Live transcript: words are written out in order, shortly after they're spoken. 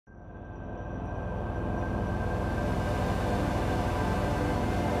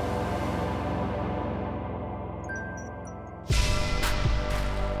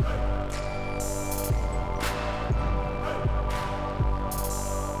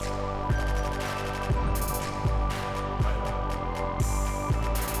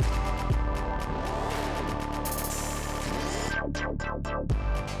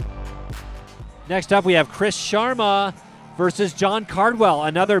Next up, we have Chris Sharma versus Jon Cardwell.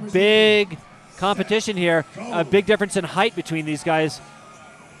 Another big competition here. A big difference in height between these guys.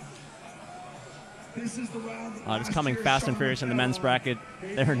 Just coming fast and furious in the men's bracket.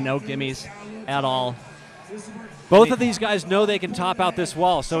 There are no gimmies at all. Both of these guys know they can top out this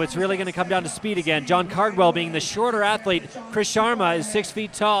wall, so it's really going to come down to speed again. Jon Cardwell being the shorter athlete. Chris Sharma is 6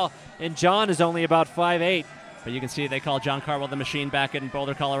 feet tall, and Jon is only about 5'8". But you can see they call Jon Cardwell the machine back in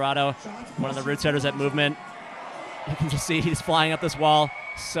Boulder, Colorado. One of the root setters at Movement. You can just see he's flying up this wall.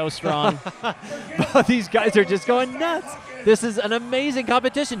 So strong. Both these guys are just going nuts. This is an amazing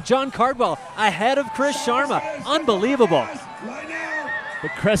competition. Jon Cardwell ahead of Chris Sharma. Unbelievable.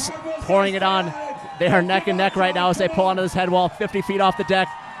 But Chris pouring it on. They are neck and neck right now as they pull onto this head wall 50 feet off the deck.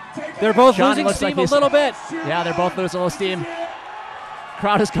 They're both losing steam a little bit. Yeah, they're both losing a little steam.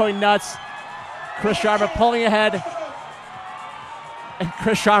 Crowd is going nuts. Chris Sharma pulling ahead. And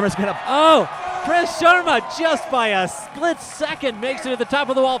Chris Sharma's going to... Oh! Chris Sharma just by a split second makes it to the top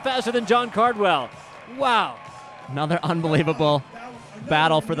of the wall faster than Jon Cardwell. Wow. Another unbelievable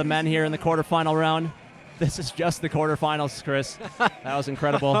battle for the men here in the quarterfinal round. This is just the quarterfinals, Chris. That was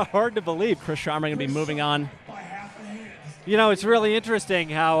incredible. Hard to believe. Chris Sharma going to be moving on. You know, it's really interesting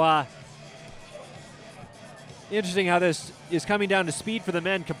how this is coming down to speed for the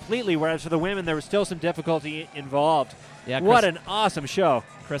men completely, whereas for the women there was still some difficulty involved. Yeah, Chris, what an awesome show.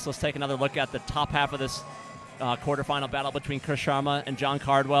 Chris, let's take another look at the top half of this quarterfinal battle between Chris Sharma and Jon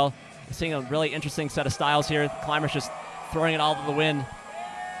Cardwell. We're seeing a really interesting set of styles here. The climbers just throwing it all to the wind.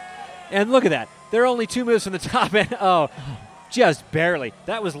 And look at that. There are only 2 moves from the top end. Oh, just barely.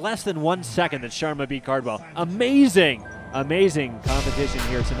 That was less than 1 second that Sharma beat Cardwell. Amazing, amazing competition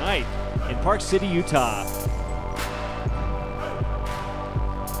here tonight in Park City, Utah.